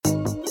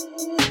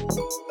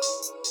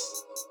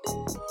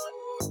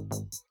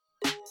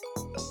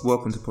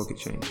Welcome to Pocket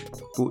Change,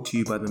 brought to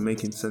you by the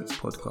Making Sense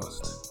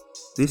podcast.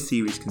 This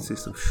series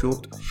consists of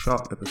short,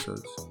 sharp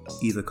episodes,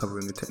 either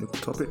covering a technical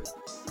topic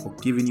or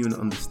giving you an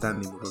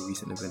understanding of a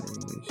recent event in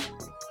the news.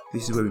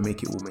 This is where we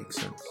make it all make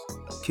sense.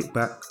 Kick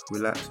back,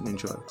 relax and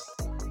enjoy.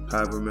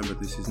 However, remember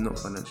this is not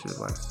financial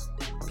advice.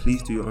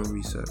 Please do your own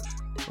research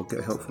or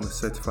get help from a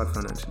certified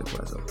financial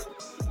advisor.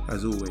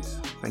 As always,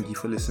 thank you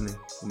for listening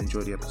and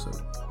enjoy the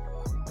episode.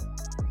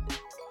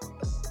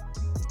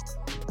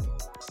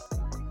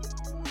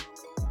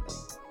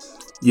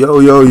 Yo,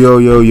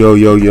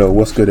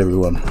 what's good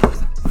everyone?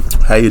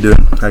 How you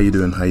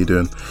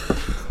doing?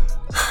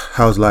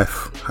 How's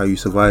life? How you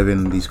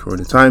surviving these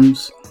corona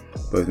times?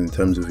 Both in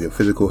terms of your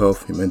physical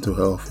health, your mental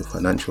health, your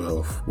financial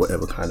health,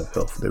 whatever kind of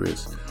health there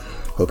is.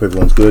 Hope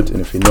everyone's good, and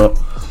if you're not,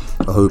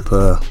 I hope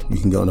you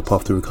can get on the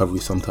path to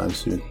recovery sometime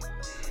soon.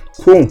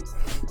 Cool.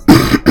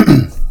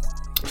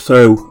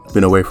 So,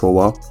 been away for a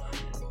while.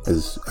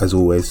 As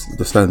always,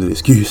 the standard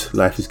excuse,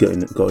 life is got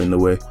in the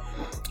way.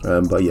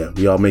 But yeah,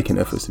 we are making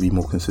efforts to be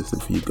more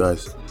consistent for you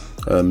guys.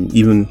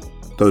 Even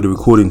though the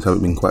recordings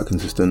haven't been quite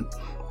consistent,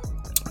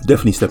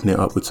 definitely stepping it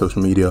up with social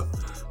media.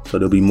 So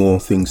there'll be more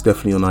things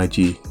definitely on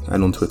IG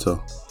and on Twitter.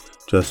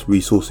 Just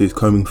resources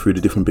combing through the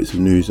different bits of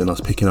news and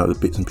us picking out the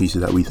bits and pieces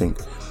that we think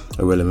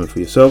are relevant for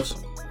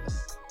yourselves.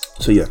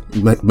 So yeah,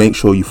 make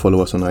sure you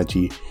follow us on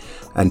IG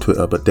and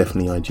Twitter, but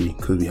definitely IG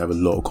because we have a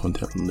lot of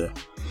content on there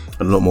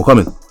and a lot more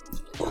coming.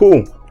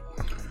 Cool.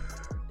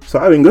 So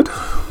I've been good.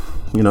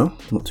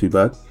 Not too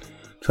bad.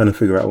 Trying to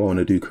figure out what I want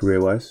to do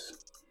career-wise.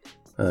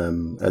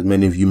 As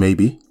many of you may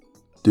be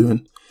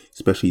doing,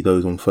 especially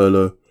those on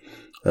furlough.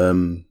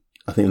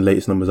 I think the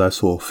latest numbers I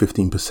saw,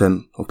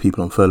 15% of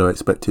people on furlough are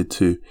expected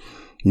to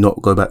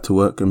not go back to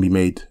work and be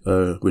made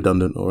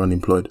redundant or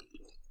unemployed.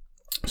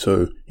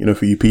 So,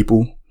 for you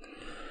people,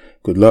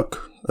 good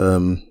luck.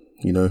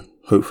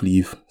 Hopefully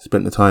you've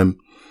spent the time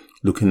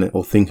looking at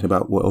or thinking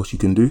about what else you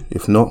can do.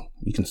 If not,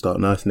 you can start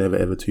now. It's never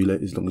ever too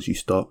late. As long as you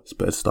start, it's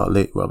better to start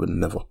late rather than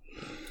never.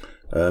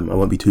 I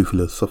won't be too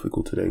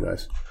philosophical today,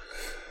 guys.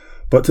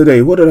 But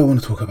today, what did I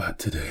want to talk about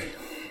today?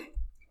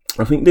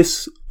 I think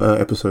this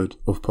episode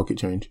of Pocket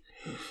Change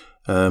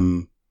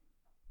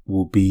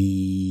will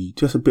be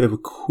just a bit of a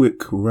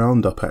quick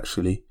roundup,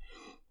 actually,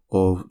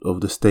 of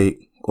the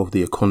state of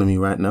the economy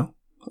right now,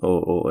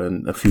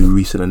 and a few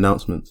recent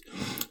announcements.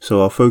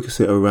 So I'll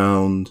focus it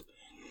around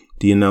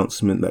the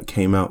announcement that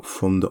came out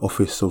from the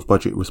Office of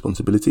Budget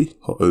Responsibility,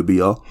 or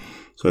OBR.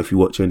 So if you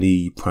watch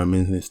any Prime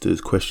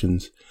Minister's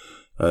questions,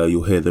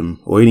 you'll hear them,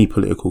 or any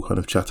political kind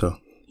of chatter,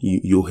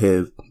 you'll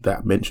hear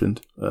that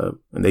mentioned.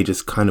 And they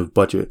just kind of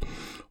budget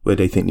where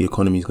they think the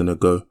economy is going to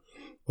go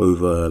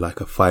over like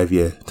a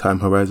 5-year time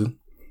horizon.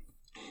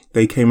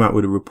 They came out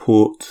with a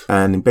report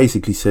and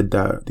basically said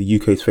that the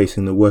UK is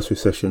facing the worst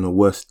recession or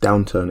worst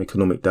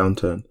economic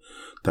downturn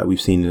that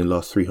we've seen in the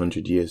last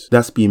 300 years.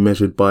 That's being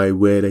measured by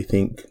where they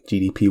think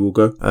GDP will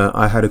go.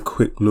 I had a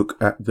quick look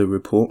at the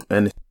report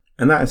and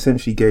that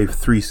essentially gave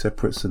 3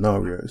 separate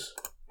scenarios.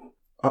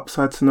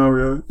 Upside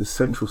scenario, the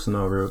central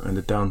scenario, and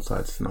the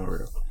downside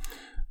scenario.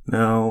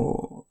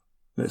 Now,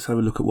 let's have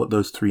a look at what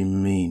those 3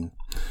 mean.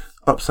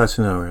 Upside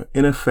scenario.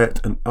 In effect,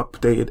 an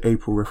updated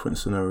April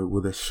reference scenario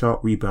with a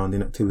sharp rebound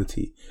in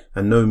activity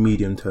and no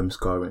medium-term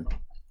scarring.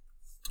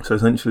 So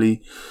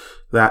essentially,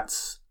 that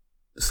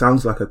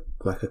sounds like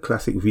a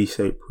classic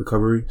V-shaped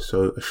recovery.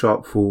 So a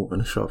sharp fall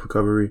and a sharp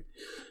recovery,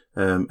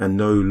 and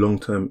no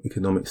long-term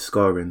economic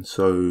scarring.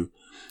 So,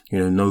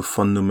 no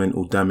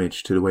fundamental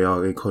damage to the way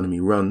our economy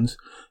runs,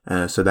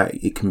 so that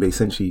it can be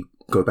essentially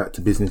go back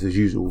to business as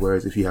usual.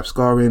 Whereas if you have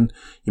scarring,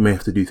 you may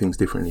have to do things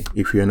differently.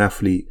 If you're an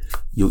athlete,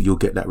 you'll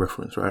get that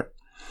reference, right?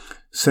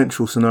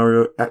 Central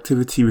scenario,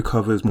 activity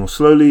recovers more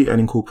slowly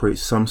and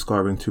incorporates some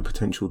scarring to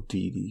potential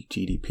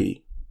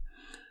GDP.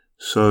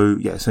 So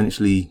yeah,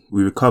 essentially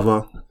we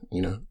recover,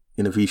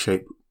 in a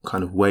V-shaped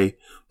kind of way,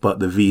 but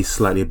the V is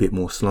slightly a bit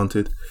more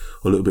slanted,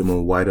 or a little bit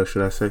more wider,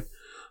 should I say.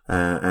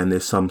 And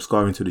there's some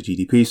scarring to the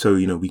GDP, so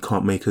we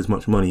can't make as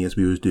much money as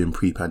we was doing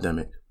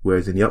pre-pandemic.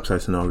 Whereas in the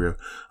upside scenario,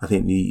 I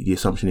think the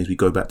assumption is we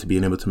go back to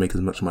being able to make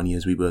as much money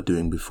as we were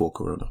doing before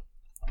Corona.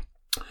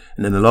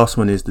 And then the last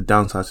one is the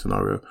downside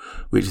scenario,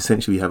 which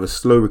essentially we have a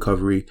slow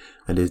recovery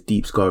and there's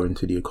deep scarring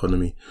to the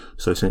economy.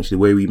 So essentially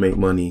the way we make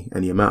money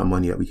and the amount of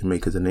money that we can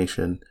make as a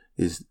nation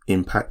is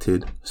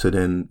impacted. So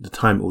then the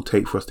time it will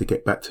take for us to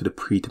get back to the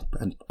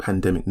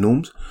pre-pandemic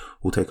norms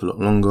will take a lot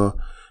longer.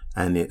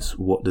 And it's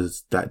what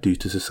does that do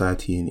to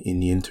society in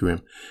the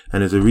interim.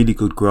 And there's a really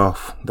good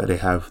graph that they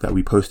have that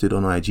we posted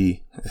on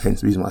IG,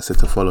 hence the reason why I said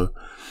to follow,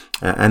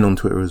 and on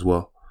Twitter as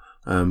well,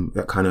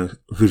 that kind of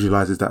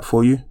visualizes that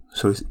for you.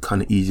 So it's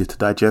kind of easier to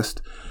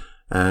digest.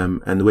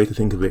 And the way to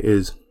think of it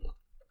is,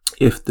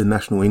 if the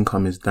national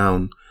income is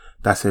down,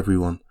 that's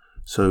everyone.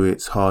 So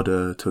it's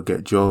harder to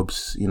get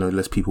jobs,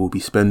 less people will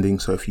be spending.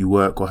 So if you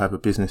work or have a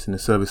business in the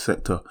service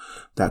sector,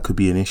 that could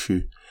be an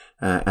issue.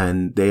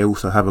 And they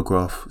also have a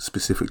graph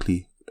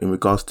specifically in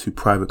regards to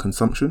private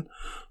consumption.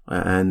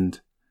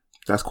 And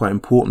that's quite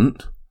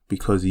important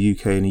because the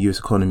UK and the US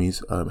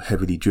economies are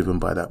heavily driven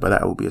by that. But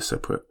that will be a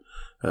separate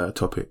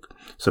topic.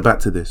 So back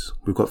to this.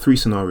 We've got 3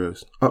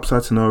 scenarios.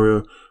 Upside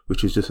scenario,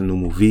 which is just a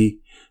normal V.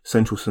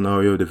 Central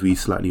scenario, the V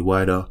is slightly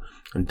wider.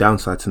 And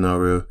downside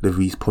scenario, the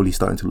V is probably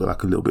starting to look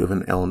like a little bit of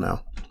an L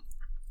now.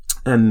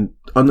 And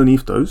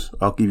underneath those,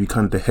 I'll give you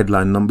kind of the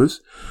headline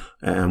numbers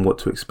and what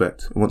to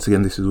expect. Once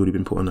again, this has already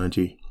been put on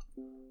IG.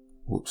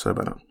 Oops, sorry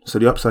about that. So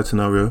the upside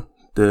scenario,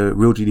 the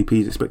real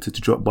GDP is expected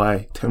to drop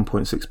by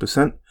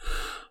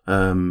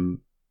 10.6%.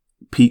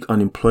 Peak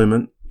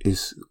unemployment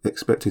is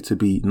expected to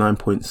be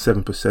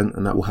 9.7%,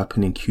 and that will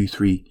happen in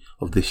Q3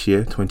 of this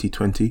year,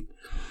 2020.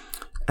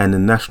 And the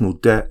national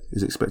debt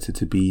is expected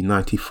to be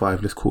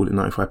 95%, let's call it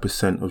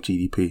 95% of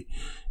GDP.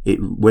 It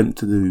went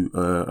to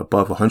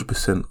above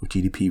 100% of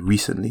GDP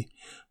recently,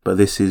 but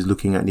this is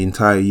looking at the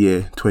entire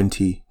year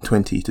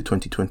 2020 to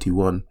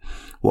 2021,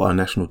 what our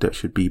national debt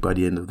should be by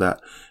the end of that.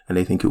 And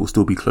they think it will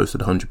still be close to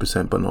the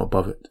 100%, but not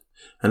above it.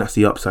 And that's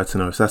the upside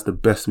scenario. So that's the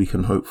best we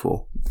can hope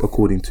for,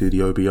 according to the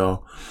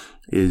OBR,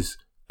 is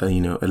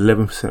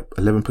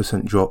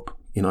 11% drop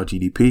in our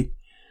GDP,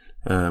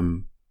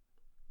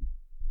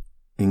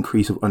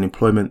 increase of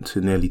unemployment to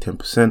nearly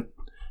 10%,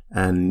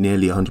 and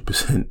nearly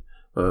 100%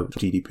 of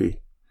GDP.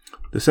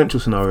 The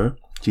central scenario,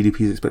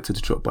 GDP is expected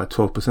to drop by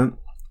 12%.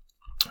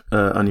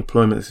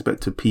 Unemployment is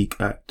expected to peak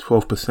at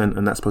 12%,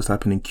 and that's supposed to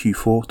happen in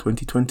Q4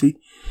 2020.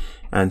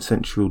 And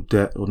central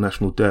debt or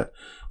national debt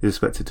is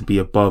expected to be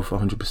above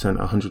 100%,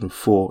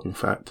 104 in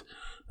fact,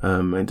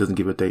 and it doesn't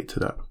give a date to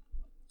that.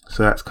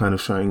 So that's kind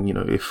of showing,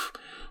 if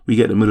we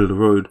get the middle of the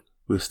road,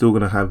 we're still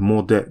going to have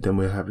more debt than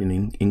we're having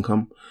in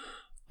income.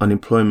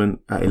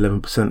 Unemployment at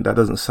 11%, that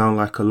doesn't sound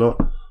like a lot,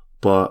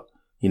 but,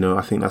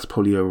 I think that's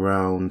probably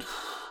around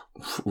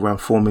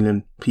 4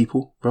 million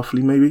people,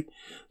 roughly, maybe,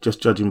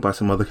 just judging by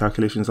some other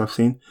calculations I've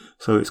seen.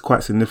 So it's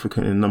quite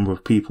significant in number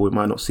of people. It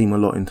might not seem a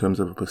lot in terms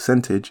of a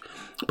percentage,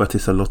 but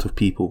it's a lot of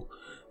people.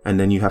 And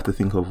then you have to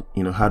think of,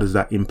 how does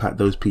that impact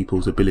those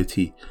people's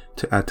ability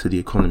to add to the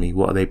economy?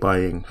 What are they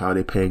buying? How are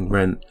they paying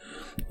rent?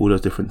 All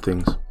those different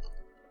things.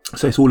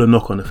 So it's all a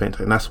knock-on effect,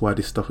 and that's why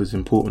this stuff is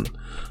important,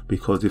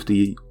 because if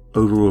the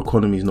overall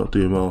economy is not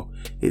doing well,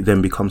 it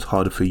then becomes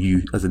harder for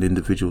you as an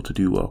individual to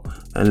do well,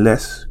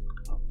 unless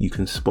you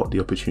can spot the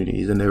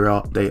opportunities, and they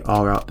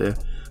are out there.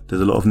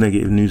 There's a lot of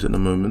negative news at the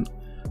moment,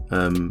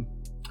 and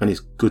it's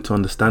good to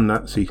understand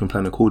that so you can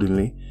plan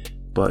accordingly,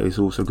 but it's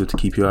also good to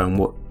keep your eye on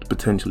what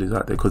potential is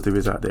out there, because there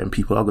is out there, and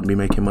people are going to be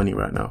making money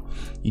right now.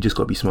 You just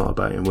got to be smart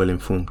about it and well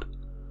informed.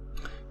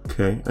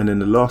 Okay, and then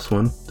the last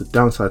one, the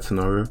downside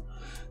scenario,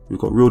 we've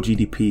got real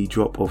GDP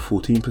drop of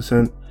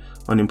 14%,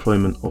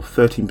 unemployment of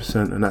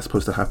 13%, and that's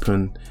supposed to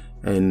happen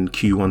in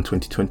Q1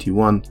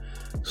 2021.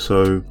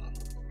 So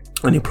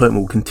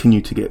unemployment will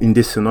continue to get, in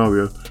this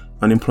scenario,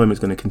 unemployment is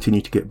going to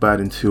continue to get bad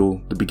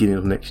until the beginning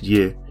of next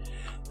year,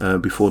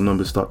 before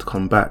numbers start to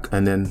come back.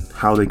 And then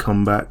how they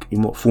come back,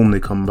 in what form they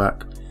come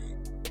back,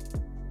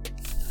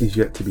 is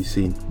yet to be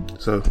seen.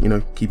 So,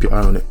 keep your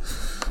eye on it.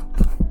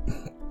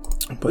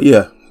 But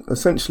yeah,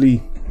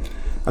 essentially,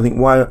 I think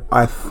why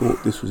I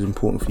thought this was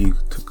important for you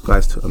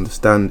guys to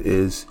understand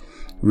is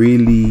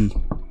really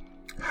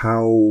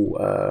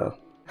how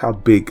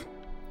big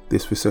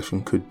this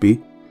recession could be.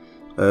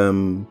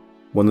 One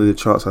of the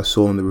charts I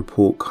saw in the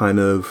report kind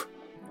of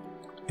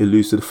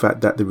alludes to the fact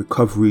that the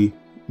recovery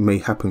may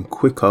happen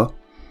quicker,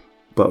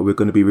 but we're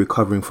going to be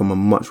recovering from a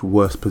much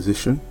worse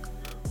position.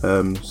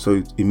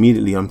 So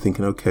immediately I'm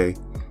thinking, okay,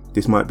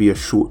 this might be a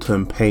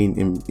short-term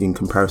pain in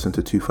comparison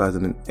to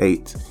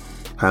 2008.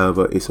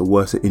 However, it's a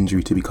worse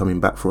injury to be coming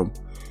back from.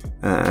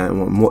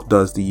 And what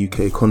does the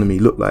UK economy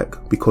look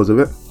like because of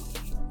it?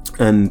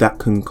 And that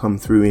can come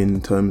through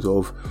in terms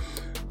of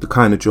the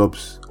kind of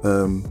jobs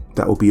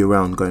that will be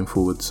around going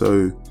forward.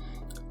 So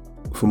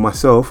for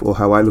myself, or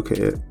how I look at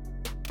it,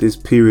 this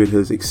period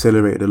has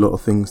accelerated a lot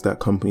of things that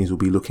companies will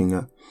be looking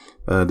at.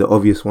 The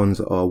obvious ones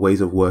are ways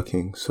of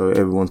working. So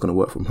everyone's going to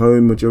work from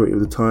home majority of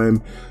the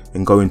time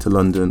and go into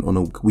London on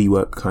a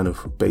WeWork kind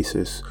of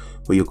basis,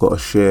 where you've got a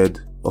shared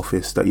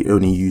office that you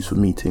only use for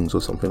meetings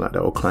or something like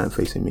that, or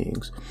client-facing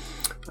meetings.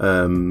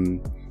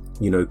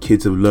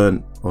 Kids have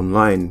learned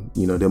online.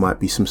 There might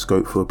be some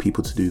scope for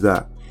people to do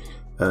that.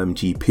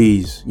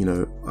 GPs,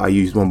 I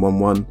used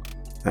 111,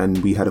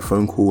 and we had a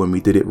phone call, and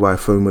we did it via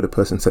phone where the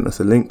person sent us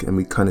a link, and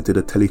we kind of did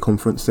a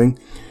teleconference thing.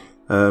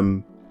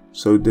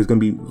 So there's going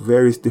to be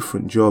various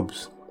different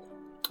jobs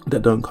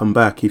that don't come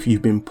back if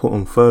you've been put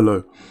on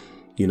furlough.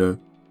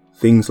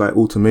 Things like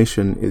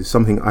automation is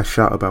something I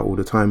shout about all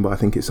the time, but I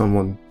think it's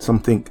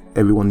something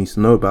everyone needs to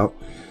know about,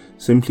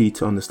 simply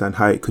to understand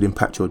how it could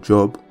impact your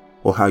job,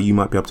 or how you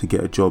might be able to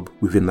get a job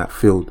within that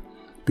field,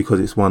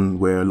 because it's one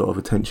where a lot of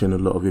attention, a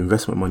lot of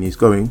investment money is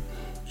going.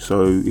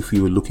 So if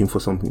you were looking for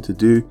something to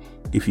do,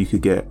 if you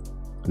could get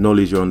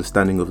knowledge or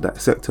understanding of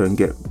that sector and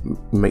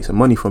make some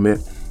money from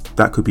it,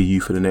 that could be you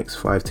for the next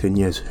 5-10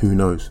 years, who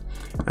knows?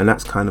 And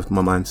that's kind of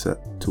my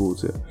mindset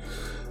towards it.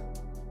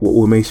 What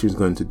automation is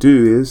going to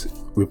do is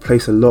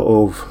replace a lot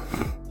of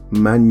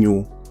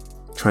manual,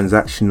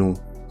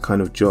 transactional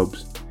kind of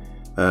jobs.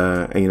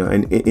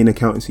 And in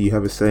accountancy, you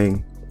have a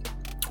saying,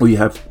 or you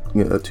have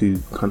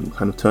two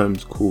kind of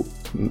terms called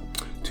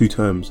two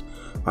terms,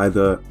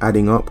 either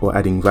adding up or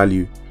adding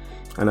value.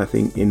 And I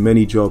think in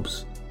many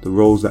jobs, the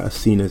roles that are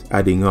seen as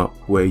adding up,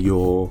 where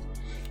you're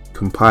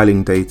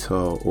compiling data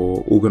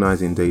or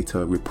organizing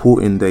data,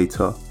 reporting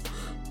data,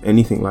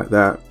 anything like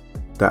that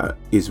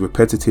is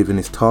repetitive and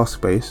is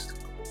task-based,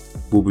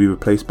 will be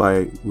replaced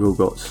by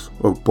robots,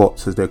 or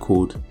bots as they're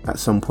called, at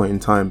some point in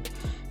time.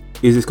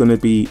 Is this going to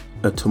be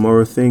a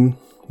tomorrow thing?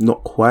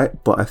 Not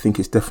quite, but I think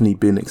it's definitely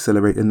been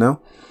accelerated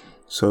now.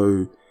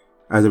 So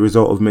as a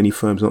result of many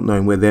firms not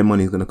knowing where their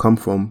money is going to come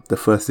from, the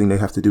first thing they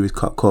have to do is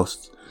cut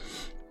costs.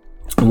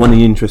 And one of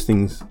the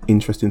interesting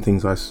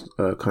things I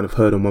kind of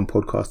heard on one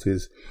podcast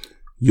is,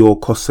 your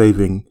cost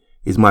saving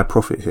is my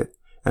profit hit.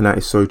 And that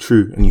is so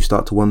true. And you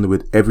start to wonder,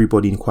 with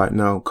everybody quite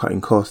now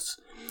cutting costs,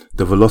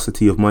 the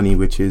velocity of money,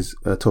 which is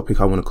a topic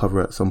I want to cover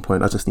at some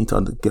point. I just need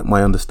to get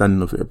my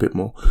understanding of it a bit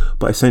more.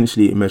 But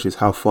essentially it measures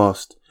how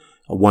fast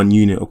a one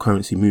unit of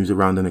currency moves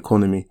around an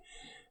economy,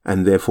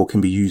 and therefore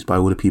can be used by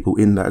all the people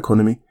in that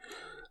economy.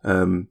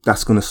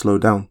 That's going to slow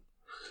down.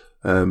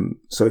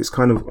 So it's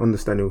kind of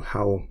understanding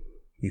how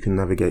you can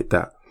navigate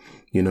that.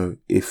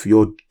 If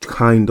your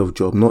kind of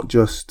job, not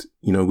just,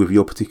 with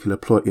your particular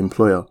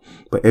employer,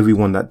 but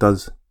everyone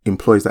that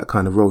employs that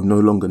kind of role no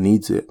longer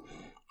needs it,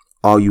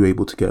 are you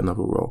able to get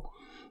another role?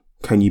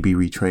 Can you be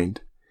retrained?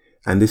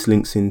 And this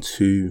links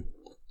into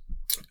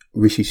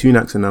Rishi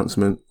Sunak's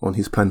announcement on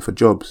his plan for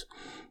jobs,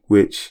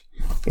 which,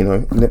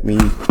 let me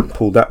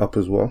pull that up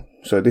as well.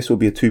 So this will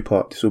be a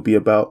two-part. This will be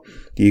about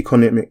the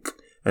economic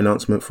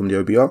announcement from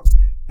the OBR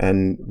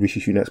and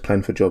Rishi Sunak's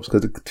plan for jobs,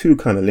 because the two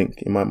kind of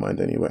link in my mind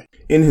anyway.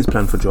 In his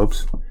plan for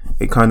jobs,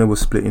 it kind of was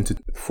split into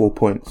 4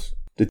 points.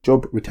 The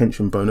job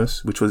retention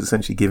bonus, which was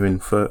essentially giving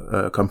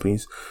for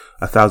companies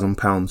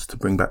 £1,000 to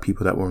bring back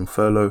people that were on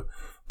furlough,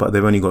 but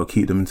they've only got to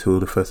keep them until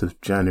the 1st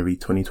of January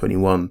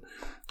 2021.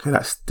 And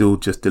that's still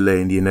just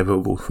delaying the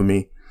inevitable for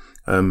me.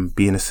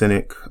 Being a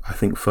cynic, I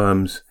think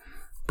firms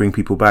bring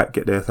people back,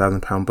 get their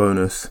 £1,000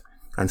 bonus,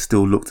 and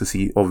still look to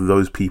see, of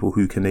those people,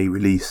 who can they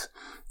release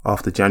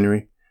after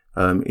January.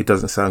 It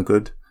doesn't sound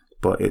good,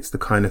 but it's the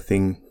kind of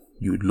thing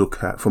you would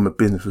look at from a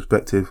business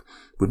perspective,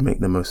 would make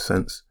the most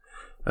sense.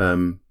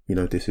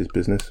 This is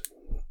business.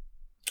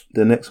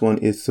 The next one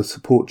is to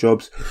support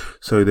jobs.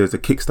 So there's a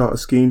Kickstarter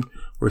scheme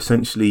where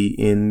essentially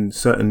in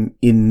certain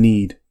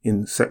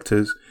in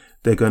sectors,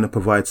 they're going to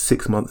provide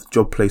 6-month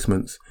job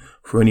placements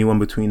for anyone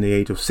between the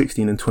age of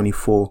 16 and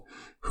 24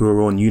 who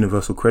are on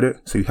universal credit.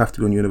 So you have to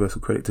be on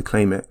universal credit to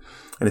claim it.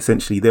 And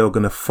essentially they're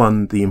going to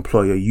fund the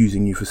employer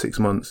using you for 6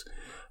 months.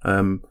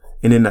 And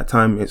in that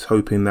time, it's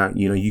hoping that,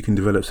 you can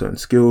develop certain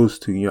skills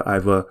to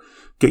either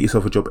get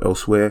yourself a job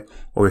elsewhere,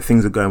 or if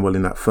things are going well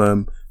in that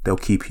firm, they'll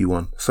keep you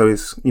on. So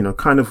it's,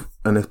 kind of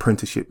an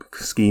apprenticeship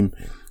scheme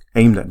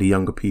aimed at the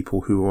younger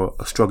people who are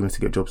struggling to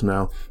get jobs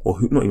now, or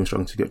who not even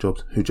struggling to get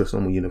jobs, who just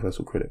on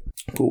universal credit.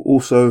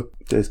 Also,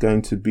 there's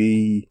going to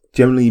be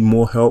generally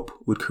more help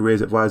with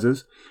careers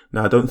advisors.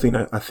 Now,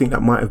 I think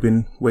that might have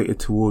been weighted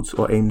towards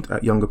or aimed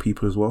at younger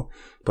people as well,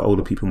 but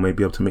older people may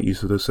be able to make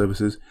use of those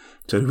services.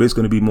 So there is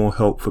going to be more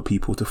help for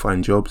people to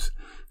find jobs.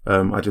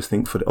 I just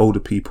think for the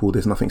older people,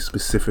 there's nothing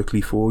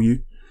specifically for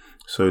you.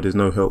 So there's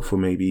no help for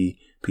maybe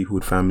people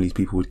with families,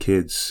 people with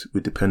kids,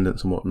 with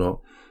dependents and whatnot.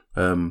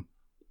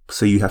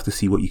 So you have to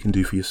see what you can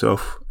do for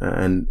yourself.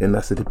 And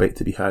that's a debate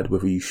to be had,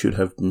 whether you should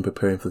have been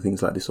preparing for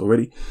things like this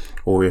already,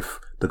 or if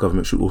the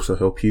government should also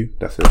help you.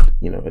 That's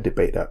a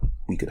debate that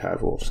we could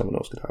have, or someone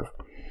else could have.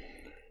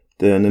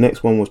 Then the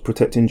next one was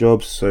protecting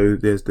jobs. So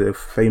there's the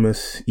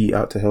famous Eat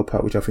Out to Help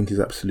Out, which I think is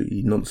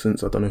absolutely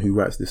nonsense. I don't know who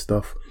writes this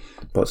stuff,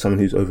 but someone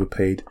who's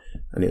overpaid,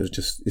 and it's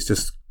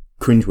just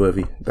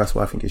cringeworthy. That's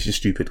why I think it's just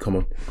stupid. Come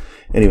on.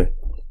 Anyway.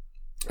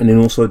 And then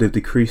also they've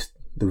decreased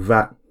the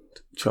VAT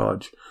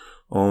charge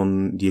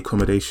on the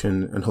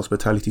accommodation and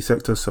hospitality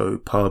sector. So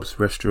pubs,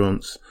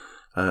 restaurants,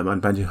 I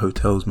imagine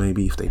hotels,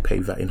 maybe if they pay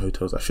VAT in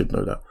hotels, I should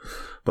know that.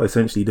 But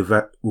essentially the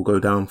VAT will go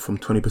down from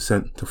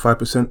 20% to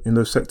 5% in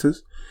those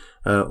sectors.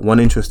 One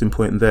interesting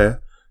point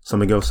there,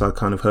 something else I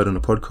kind of heard on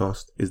a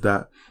podcast, is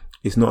that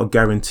it's not a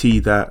guarantee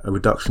that a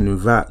reduction in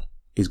VAT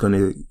is going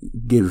to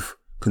give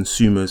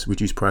consumers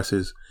reduced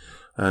prices.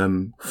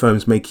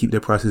 Firms may keep their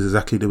prices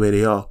exactly the way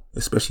they are,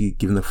 especially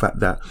given the fact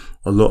that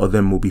a lot of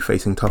them will be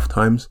facing tough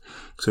times.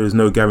 So there's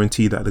no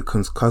guarantee that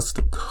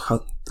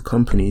the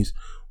companies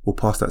will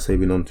pass that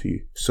saving on to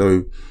you.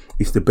 So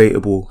it's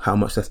debatable how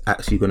much that's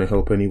actually going to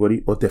help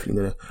anybody, or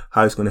definitely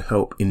how it's going to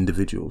help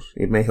individuals.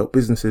 It may help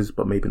businesses,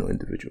 but maybe not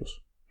individuals.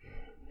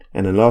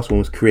 And the last one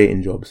was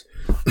creating jobs.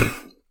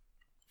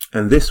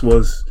 And this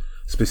was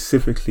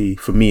specifically,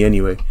 for me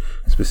anyway,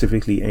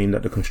 specifically aimed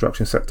at the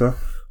construction sector.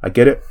 I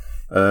get it.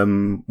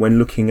 When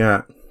looking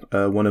at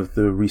one of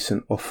the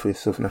recent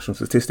Office of National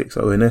Statistics,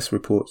 ONS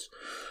reports,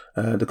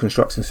 the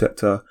construction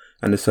sector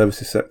and the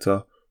services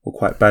sector were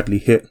quite badly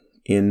hit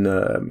in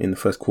the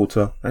first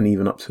quarter, and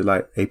even up to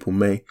like April,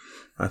 May,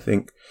 I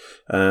think.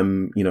 A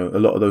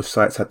lot of those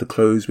sites had to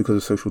close because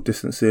of social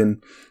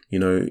distancing.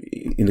 In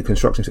the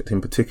construction sector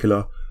in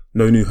particular,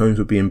 no new homes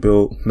were being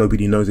built.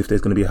 Nobody knows if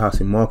there's going to be a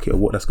housing market or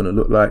what that's going to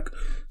look like.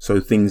 So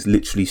things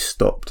literally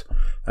stopped.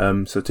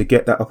 So to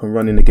get that up and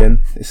running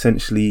again,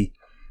 essentially,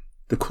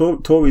 the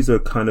Tories are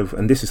kind of,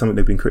 and this is something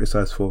they've been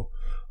criticised for,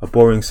 are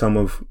borrowing some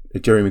of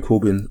Jeremy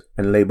Corbyn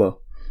and Labour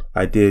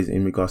ideas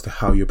in regards to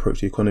how you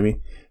approach the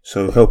economy.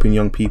 So helping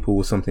young people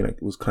was something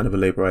that was kind of a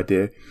Labour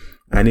idea.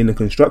 And in the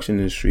construction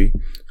industry,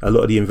 a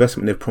lot of the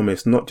investment they've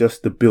promised, not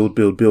just the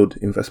build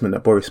investment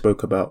that Boris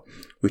spoke about,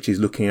 which is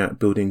looking at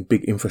building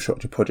big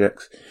infrastructure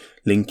projects,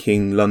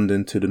 linking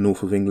London to the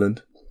north of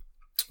England,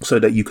 so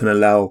that you can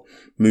allow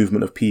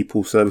movement of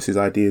people, services,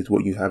 ideas,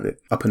 what you have it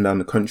up and down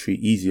the country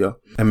easier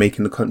and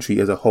making the country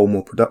as a whole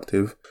more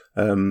productive.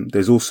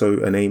 There's also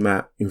an aim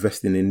at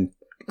investing in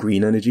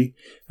green energy,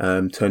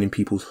 turning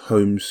people's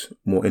homes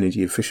more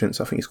energy efficient.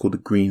 So I think it's called the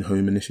Green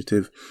Home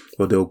Initiative,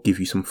 where they'll give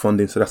you some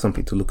funding. So that's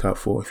something to look out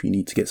for if you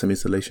need to get some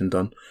installation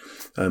done.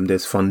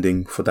 There's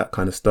funding for that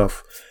kind of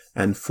stuff.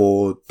 And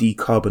for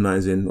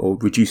decarbonising or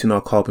reducing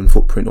our carbon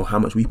footprint, or how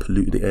much we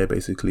pollute the air,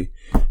 basically,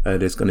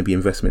 there's going to be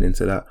investment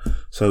into that.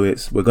 So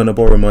we're going to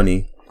borrow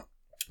money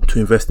to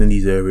invest in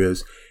these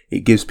areas.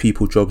 It gives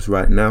people jobs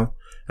right now,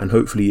 and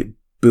hopefully it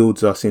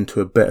builds us into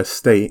a better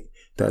state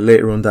that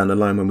later on down the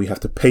line, when we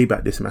have to pay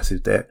back this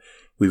massive debt,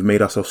 we've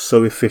made ourselves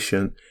so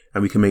efficient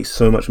and we can make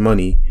so much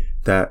money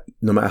that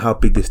no matter how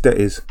big this debt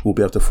is, we'll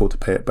be able to afford to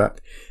pay it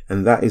back.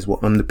 And that is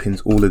what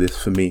underpins all of this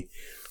for me.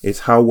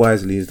 It's how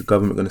wisely is the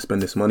government going to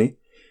spend this money?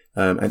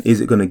 And is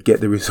it going to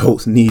get the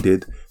results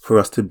needed for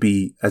us to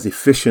be as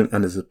efficient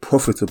and as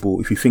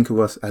profitable? If you think of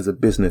us as a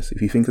business,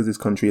 if you think of this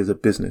country as a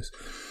business,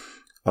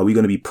 are we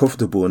going to be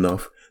profitable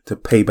enough to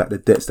pay back the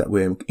debts that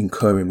we're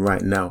incurring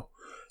right now?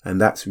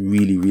 And that's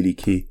really, really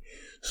key.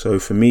 So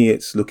for me,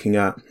 it's looking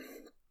at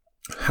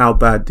how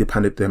bad the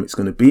pandemic's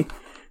going to be,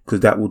 because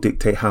that will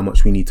dictate how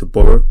much we need to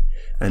borrow.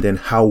 And then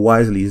how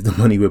wisely is the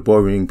money we're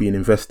borrowing being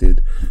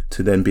invested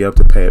to then be able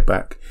to pay it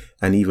back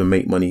and even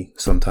make money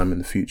sometime in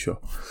the future.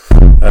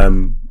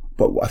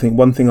 But I think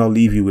one thing I'll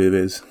leave you with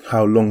is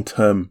how long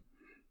term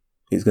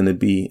it's going to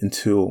be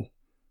until,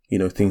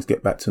 things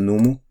get back to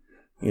normal.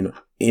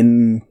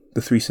 In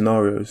the 3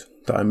 scenarios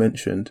that I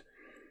mentioned,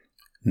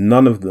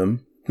 none of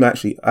them,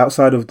 actually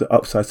outside of the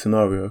upside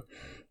scenario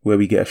where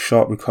we get a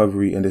sharp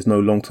recovery and there's no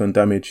long-term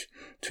damage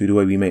to the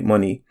way we make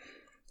money,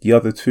 the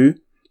other 2,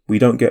 we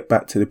don't get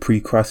back to the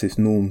pre-crisis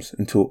norms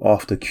until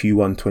after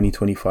Q1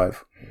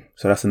 2025.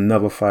 So that's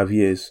another 5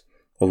 years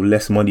of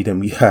less money than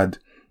we had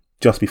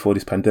just before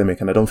this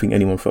pandemic. And I don't think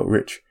anyone felt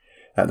rich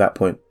at that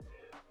point.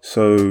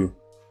 So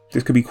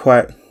this could be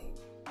quite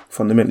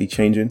fundamentally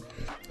changing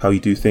how you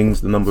do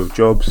things, the number of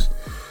jobs,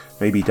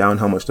 maybe down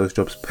how much those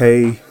jobs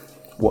pay,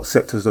 what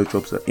sectors those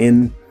jobs are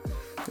in,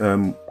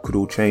 could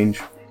all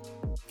change.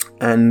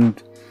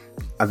 And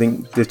I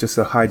think there's just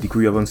a high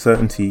degree of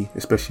uncertainty,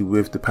 especially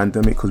with the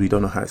pandemic, because we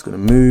don't know how it's going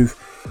to move.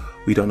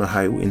 We don't know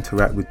how it will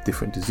interact with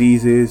different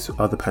diseases,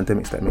 other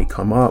pandemics that may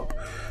come up.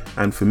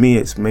 And for me,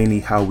 it's mainly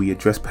how we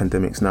address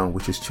pandemics now,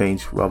 which has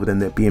changed rather than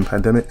there being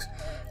pandemics.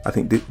 I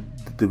think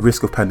the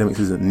risk of pandemics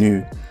isn't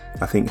new.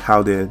 I think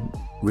how they're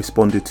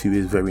responded to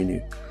is very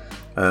new.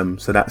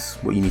 So that's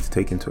what you need to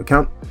take into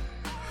account.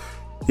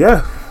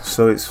 Yeah,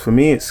 so for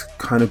me, it's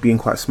kind of being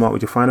quite smart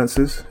with your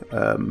finances.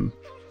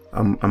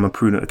 I'm a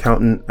prudent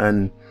accountant,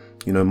 and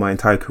my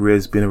entire career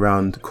has been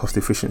around cost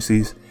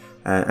efficiencies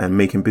and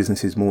making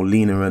businesses more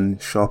leaner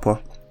and sharper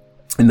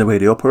in the way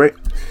they operate.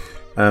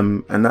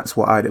 And that's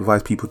what I'd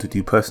advise people to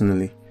do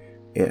personally.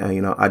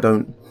 I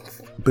don't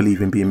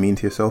believe in being mean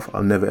to yourself.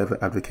 I'll never ever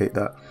advocate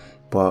that.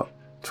 But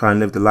try and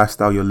live the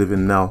lifestyle you're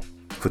living now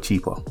for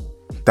cheaper.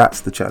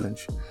 That's the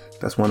challenge.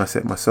 That's one I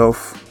set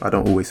myself. I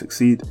don't always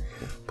succeed,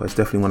 but it's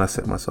definitely one I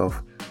set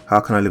myself. How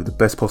can I live the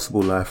best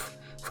possible life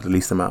for the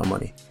least amount of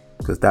money?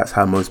 Because that's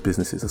how most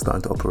businesses are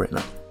starting to operate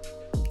now.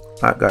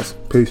 Alright guys,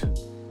 peace.